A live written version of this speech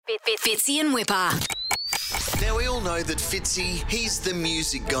Fitzy and Whipper. Now, we all know that Fitzy, he's the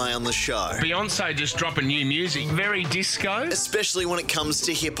music guy on the show. Beyonce just dropping new music. Very disco. Especially when it comes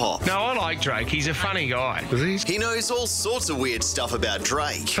to hip-hop. No, I like Drake. He's a funny guy. He knows all sorts of weird stuff about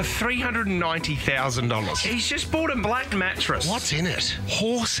Drake. For $390,000. He's just bought a black mattress. What's in it?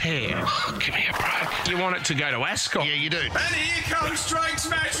 Horsehair. Oh, give me a break. You want it to go to Ascot? Yeah, you do. And here comes Drake's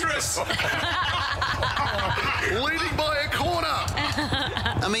mattress. Leading by a corner.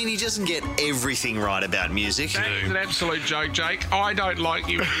 I mean, he doesn't get everything right about music. That is an absolute joke, Jake. I don't like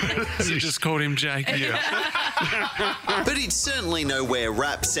you. You just called him Jake. Yeah. But he'd certainly know where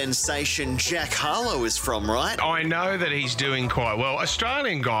rap sensation Jack Harlow is from, right? I know that he's doing quite well.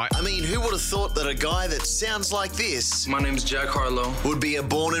 Australian guy. I mean, who would have thought that a guy that sounds like this My name's Jack Harlow. would be a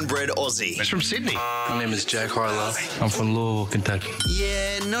born and bred Aussie? It's from Sydney. My name is Jack Harlow. I'm from Louisville, Kentucky.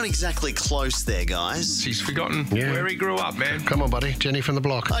 Yeah, not exactly close there, guys. He's forgotten Yeah. where he grew up, man. Come on, buddy. Jenny from the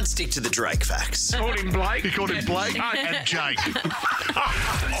block. I'd stick to the Drake facts. Called him Blake. He called him Blake and Jake.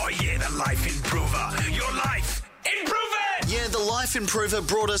 Oh, yeah, the life improver. Your life improver. Yeah, the Life Improver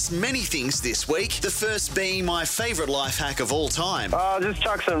brought us many things this week. The first being my favourite life hack of all time. Just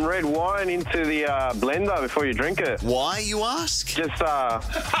chuck some red wine into the blender before you drink it. Why, you ask? Just pop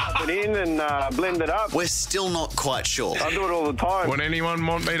it in and blend it up. We're still not quite sure. I do it all the time. Would anyone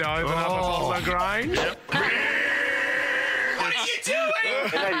want me to open up a bottle of Grange? What are you doing?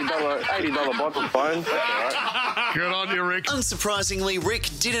 An $80 bottle phone. That's all right. Good on you, Rick. Unsurprisingly, Rick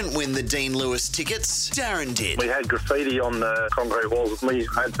didn't win the Dean Lewis tickets. Darren did. We had graffiti on the concrete walls. We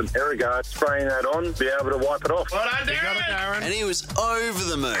had some Aerogard spraying that on, be able to wipe it off. Well done, You got it, Darren. Darren. And he was over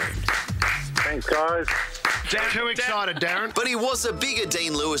the moon. Thanks, guys. Too excited, Darren. But he was a bigger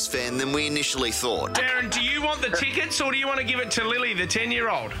Dean Lewis fan than we initially thought. Darren, do you want the tickets or do you want to give it to Lily, the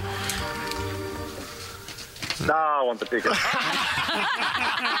 10-year-old? No, I want the ticket.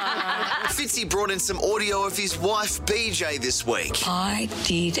 Fitzy brought in some audio of his wife, BJ, this week. I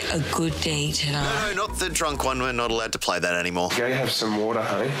did a good deed tonight. No, not the drunk one. We're not allowed to play that anymore. Go have some water,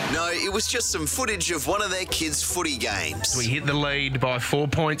 honey. No, it was just some footage of one of their kids' footy games. We hit the lead by 4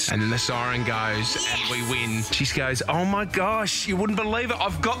 points and then the siren goes and we win. She goes, oh my gosh, you wouldn't believe it.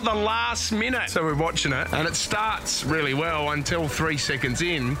 I've got the last minute. So we're watching it and it starts really well until 3 seconds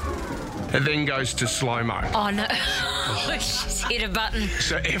in. It then goes to slow-mo. Oh, no. She's hit a button.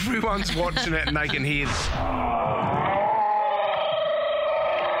 So everyone's watching it and they can hear this.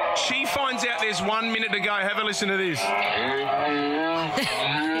 She finds out there's 1 minute to go. Have a listen to this.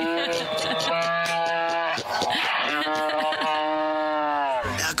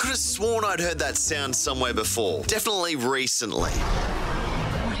 I could have sworn I'd heard that sound somewhere before. Definitely recently.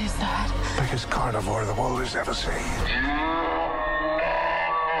 What is that? Biggest carnivore the world has ever seen.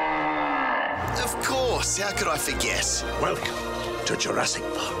 Of course, how could I forget? Welcome to Jurassic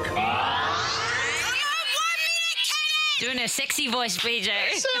Park. Doing a sexy voice, BJ.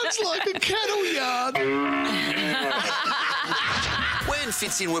 Sounds like a cattle yard. When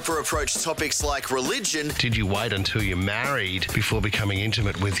Fitzy and Whipper approach topics like religion, Did you wait until you're married before becoming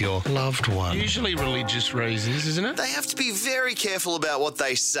intimate with your loved one? Usually religious reasons, isn't it? they have to be very careful about what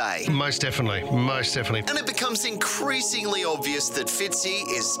they say. Most definitely. Most definitely. And it becomes increasingly obvious that Fitzy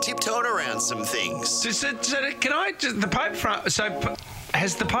is tiptoeing around some things. So can I just, the Pope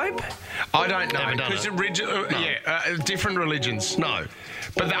has the Pope? I don't know. Never done Because it. different religions. No.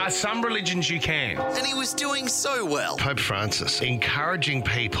 But there are some religions you can. And he was doing so well. Pope Francis encouraging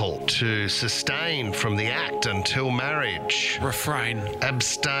people to sustain from the act until marriage. Refrain.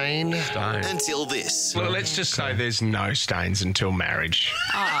 Abstain. Until this. Well, let's just say there's no stains until marriage.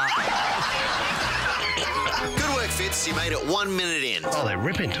 Good work, Fitz. You made it 1 minute in. Oh, they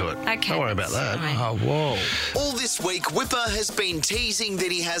rip into it. Okay. Don't worry about that. Fine. Oh, whoa. All this week, Whipper has been teasing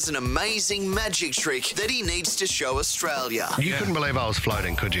that he has an amazing magic trick that he needs to show Australia. You couldn't believe I was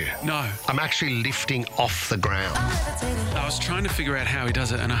floating, could you? No. I'm actually lifting off the ground. I was trying to figure out how he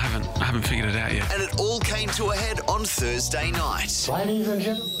does it and I haven't figured it out yet. And it all came to a head on Thursday night. Ladies and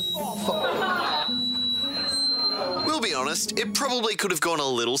gentlemen. We'll be honest, it probably could have gone a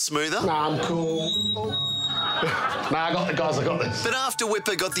little smoother. Nah, I'm cool. Nah, I got the guys, I got this. But after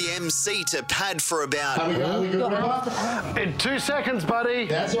Whipper got the MC to pad for about In 2 seconds, buddy.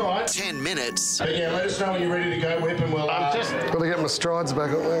 That's all right. 10 minutes, But yeah, let us know when you're ready to go, Whip, and we'll... I'm just got to get my strides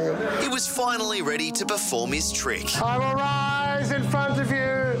back up there. he was finally ready to perform his trick. I will rise in front of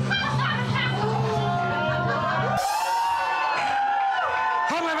you.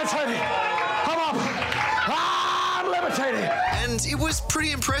 I'm levitating. I'm up. I'm levitating. And it was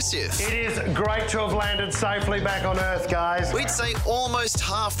pretty impressive. It is great to have landed safely back on Earth, guys. We'd say almost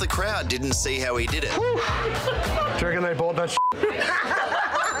half the crowd didn't see how he did it. Do you reckon they bought that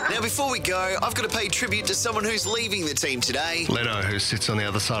Now, before we go, I've got to pay tribute to someone who's leaving the team today. Leno, who sits on the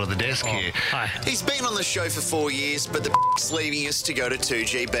other side of the desk here. Hi. He's been on the show for 4 years, but the leaving us to go to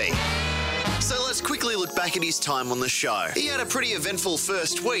 2GB. So let's quickly look back at his time on the show. He had a pretty eventful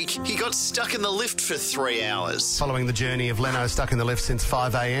first week. He got stuck in the lift for 3 hours. Following the journey of Leno stuck in the lift since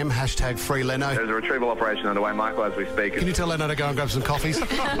 5 a.m, hashtag free Leno. There's a retrieval operation underway, Michael, as we speak. Can you tell Leno to go and grab some coffees?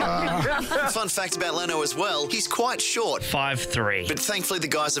 Fun fact about Leno as well, he's quite short. 5'3". But thankfully the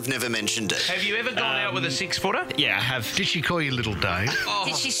guys have never mentioned it. Have you ever gone out with a 6-footer? Yeah, I have. Did she call you Little Dave?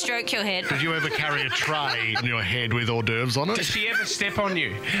 Did she stroke your head? Did you ever carry a tray on your head with hors d'oeuvres on it? Does she ever step on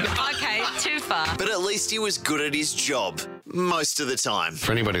you? Okay, too far. But at least he was good at his job. Most of the time.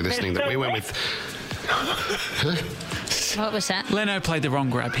 For anybody listening that we went with... What was that? Leno played the wrong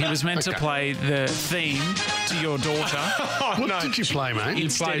grab. He was meant to play the theme to your daughter. What did you play, mate?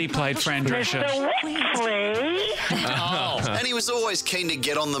 Instead, he played Fran Drescher. And he was always keen to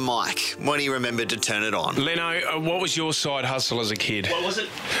get on the mic when he remembered to turn it on. Leno, what was your side hustle as a kid? What was it?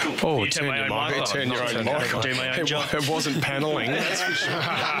 Oh, turn turn your my own mic. mic Turn your own mic on. Do my own job. It wasn't panelling, that's for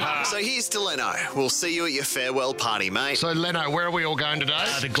sure. So here's to Leno. We'll see you at your farewell party, mate. So, Leno, where are we all going today?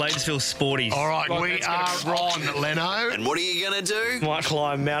 The Gladesville Sporties. All right, we are on, Leno. And what are you going to do? Might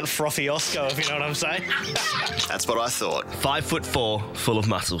climb Mount Frothy Oscar, if you know what I'm saying. That's what I thought. 5'4", full of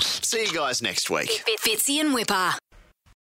muscles. See you guys next week. Fitzy and Whipper.